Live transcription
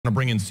To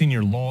bring in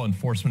senior law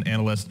enforcement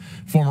analyst,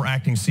 former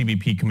acting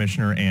CBP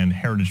commissioner, and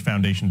Heritage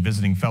Foundation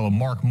visiting fellow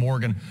Mark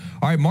Morgan.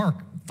 All right, Mark,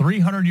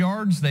 300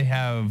 yards. They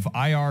have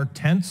IR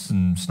tents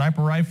and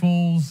sniper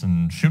rifles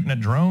and shooting at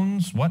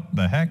drones. What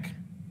the heck?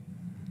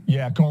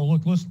 Yeah, Carl,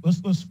 look,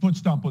 let's foot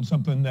stomp on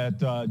something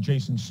that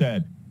Jason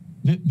said.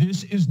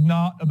 This is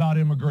not about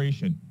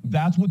immigration.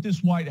 That's what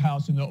this White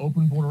House and the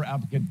open border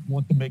advocate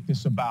want to make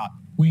this about.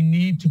 We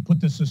need to put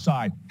this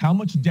aside. How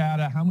much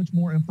data, how much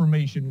more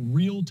information,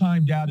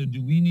 real-time data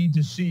do we need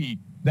to see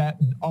that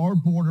our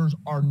borders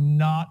are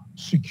not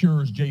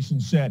secure, as Jason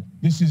said?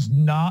 This is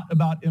not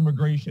about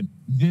immigration.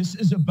 This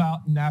is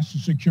about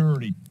national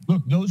security.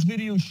 Look, those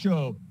videos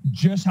show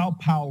just how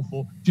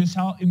powerful, just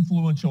how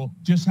influential,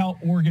 just how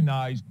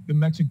organized the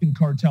Mexican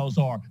cartels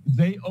are.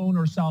 They own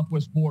our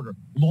southwest border.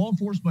 Law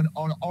enforcement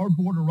on our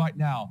border right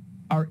now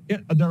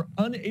they're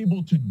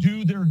unable to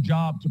do their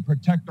job to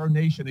protect our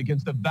nation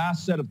against a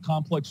vast set of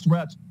complex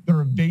threats that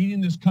are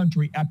invading this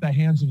country at the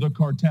hands of the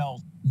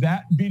cartels.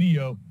 That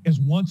video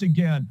is once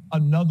again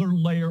another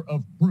layer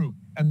of proof.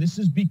 And this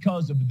is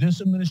because of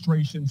this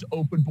administration's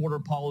open border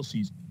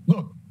policies.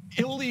 Look,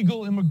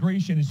 illegal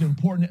immigration is an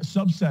important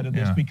subset of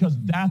this because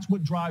that's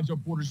what drives our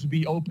borders to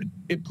be open.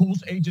 It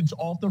pulls agents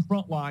off the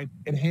front line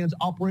and hands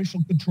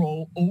operational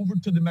control over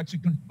to the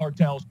Mexican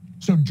cartels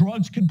so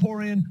drugs can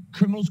pour in,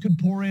 criminals can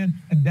pour in,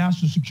 and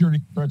national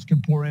security threats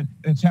can pour in.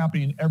 And it's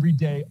happening every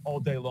day, all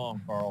day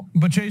long, Carl.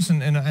 But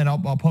Jason, and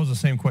I'll pose the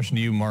same question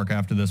to you, Mark,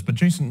 after this. But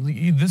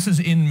Jason, this is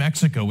in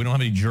Mexico. We don't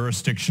have any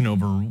jurisdiction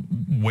over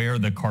where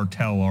the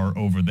cartel are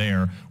over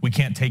there. We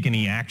can't take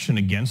any action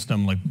against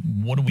them. Like,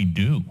 what do we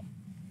do?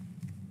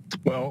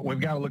 Well, we've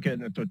got to look at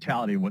the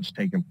totality of what's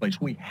taking place.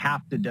 We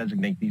have to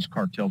designate these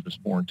cartels as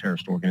foreign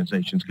terrorist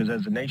organizations because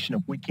as a nation,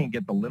 if we can't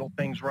get the little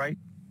things right,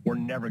 we're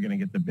never going to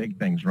get the big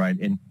things right.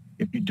 And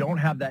if you don't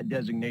have that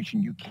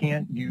designation, you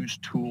can't use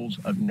tools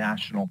of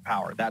national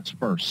power. That's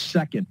first.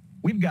 Second,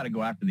 we've got to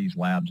go after these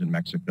labs in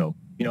Mexico.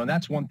 You know, and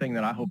that's one thing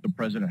that I hope the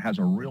president has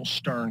a real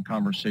stern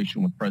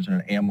conversation with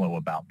President AMLO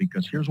about,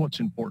 because here's what's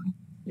important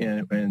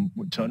and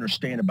to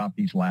understand about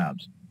these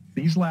labs.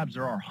 These labs,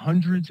 there are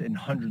hundreds and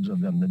hundreds of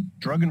them. The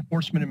Drug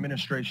Enforcement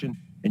Administration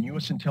and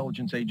U.S.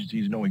 intelligence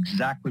agencies know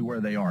exactly where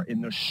they are.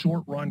 In the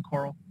short run,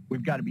 Carl,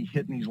 we've got to be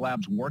hitting these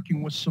labs,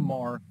 working with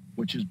SAMAR,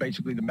 which is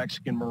basically the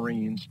Mexican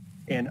Marines,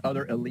 and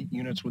other elite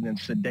units within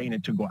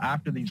SEDENA to go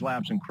after these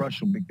labs and crush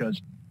them.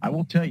 Because I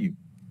will tell you,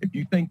 if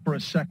you think for a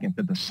second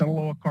that the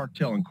Sinaloa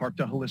cartel and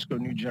Cartel Jalisco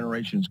New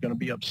Generation is going to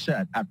be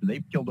upset after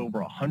they've killed over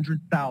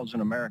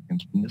 100,000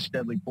 Americans from this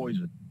deadly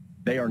poison,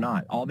 they are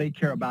not. All they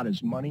care about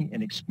is money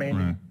and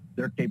expanding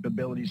their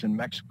capabilities in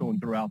Mexico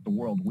and throughout the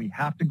world. We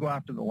have to go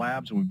after the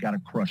labs, and we've got to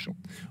crush them.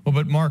 Well,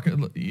 but Mark,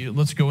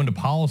 let's go into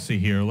policy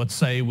here. Let's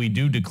say we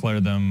do declare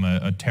them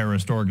a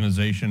terrorist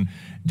organization.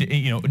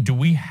 Do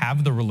we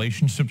have the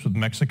relationships with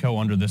Mexico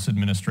under this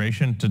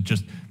administration to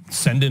just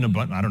send in a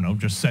bunch, I don't know,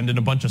 just send in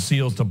a bunch of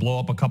SEALs to blow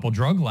up a couple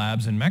drug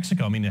labs in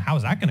Mexico? I mean, how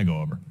is that going to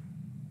go over?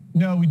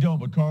 No, we don't,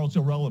 but Carl, it's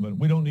irrelevant.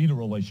 We don't need a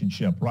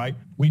relationship, right?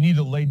 We need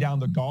to lay down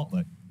the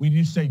gauntlet. We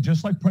need to say,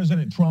 just like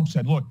President Trump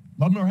said, look,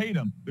 love him or hate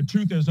him, the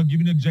truth is, I'll give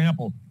you an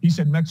example. He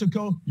said,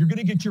 Mexico, you're going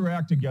to get your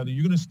act together.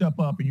 You're going to step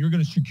up and you're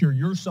going to secure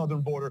your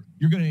southern border.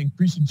 You're going to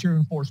increase interior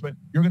enforcement.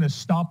 You're going to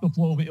stop the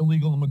flow of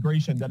illegal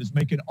immigration that is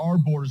making our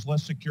borders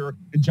less secure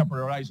and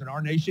jeopardizing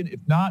our nation. If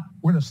not,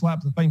 we're going to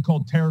slap the thing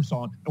called tariffs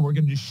on and we're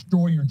going to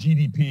destroy your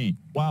GDP.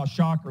 Wow,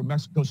 shocker,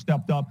 Mexico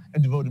stepped up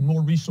and devoted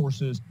more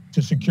resources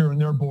to securing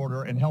their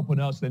border and helping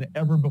us than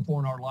ever before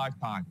in our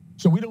lifetime.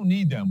 So we don't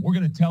need them. We're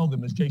going to tell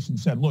them, as Jason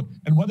said, look,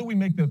 and whether we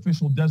make the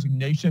official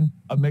designation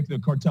of making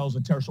the cartels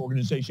a terrorist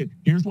organization,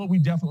 here's what we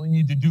definitely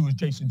need to do, as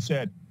Jason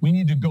said. We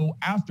need to go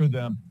after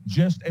them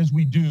just as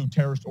we do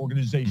terrorist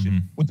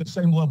organizations with the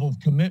same level of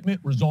commitment,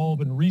 resolve,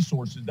 and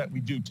resources that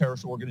we do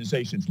terrorist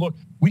organizations. Look,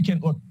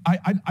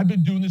 I've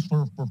been doing this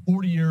for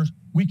 40 years.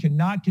 We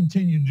cannot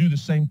continue to do the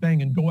same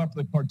thing and go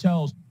after the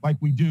cartels like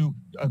we do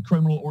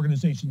criminal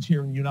organizations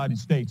here in the United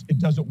States. It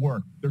doesn't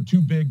work. They're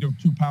too big. They're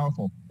too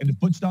powerful. And to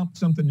foot stomp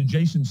something that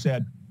Jason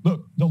said,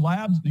 look, the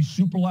labs, these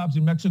super labs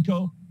in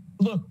Mexico,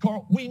 look,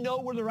 Carl, we know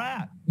where they're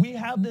at. We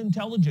have the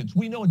intelligence.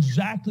 We know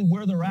exactly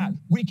where they're at.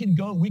 We can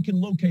go, we can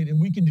locate, and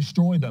we can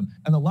destroy them.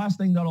 And the last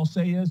thing that I'll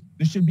say is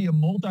there should be a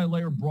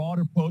multi-layer, broad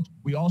approach.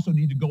 We also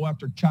need to go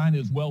after China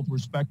as well with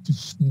respect to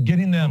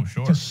getting them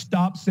to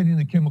stop sending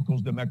the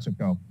chemicals to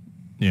Mexico.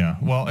 Yeah,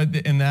 well,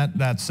 and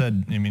that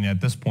said, I mean,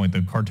 at this point,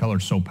 the cartel are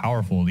so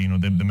powerful, the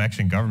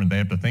Mexican government, they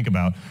have to think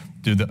about,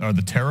 are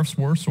the tariffs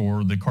worse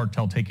or the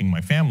cartel taking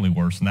my family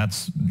worse? And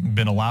that's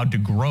been allowed to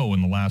grow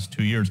in the last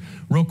 2 years.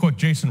 Real quick,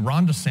 Jason,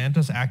 Ron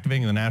DeSantis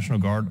activating the National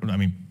Guard, I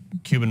mean,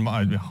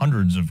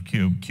 hundreds of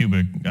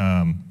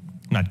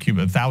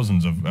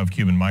thousands of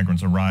Cuban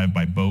migrants arrived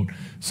by boat,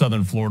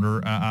 southern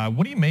Florida.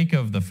 What do you make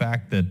of the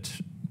fact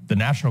that the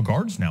National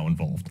Guard's now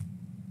involved?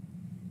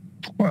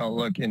 Well,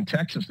 look, in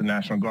Texas, the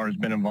National Guard has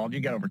been involved. You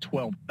got over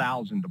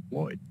 12,000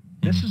 deployed.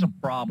 This is a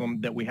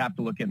problem that we have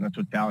to look at in the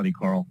totality,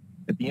 Carl.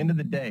 At the end of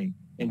the day,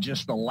 In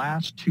just the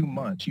last 2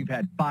 months, you've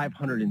had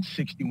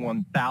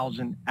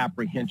 561,000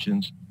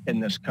 apprehensions in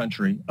this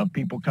country of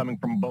people coming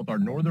from both our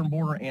northern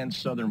border and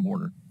southern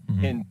border.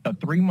 Mm-hmm. In a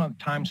 3-month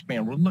time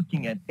span, we're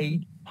looking at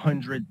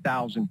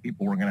 800,000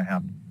 people we're going to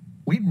have.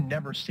 We've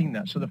never seen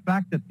that. So the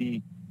fact that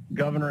the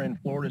governor in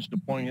Florida is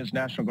deploying his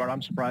National Guard,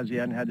 I'm surprised he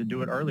hadn't had to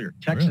do it earlier.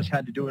 Texas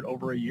had to do it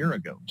over a year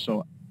ago.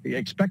 So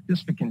expect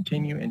this to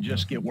continue and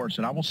just get worse.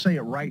 And I will say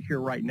it right here,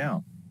 right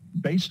now.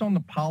 Based on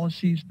the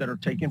policies that are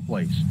taking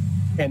place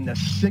and the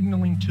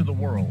signaling to the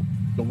world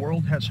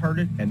has heard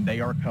it, and they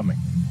are coming.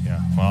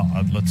 Yeah, well,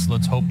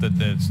 let's hope that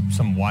there's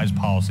some wise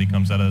policy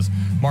comes out of this.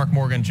 Mark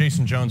Morgan,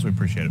 Jaeson Jones, we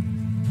appreciate it.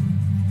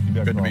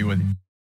 Good to be with you.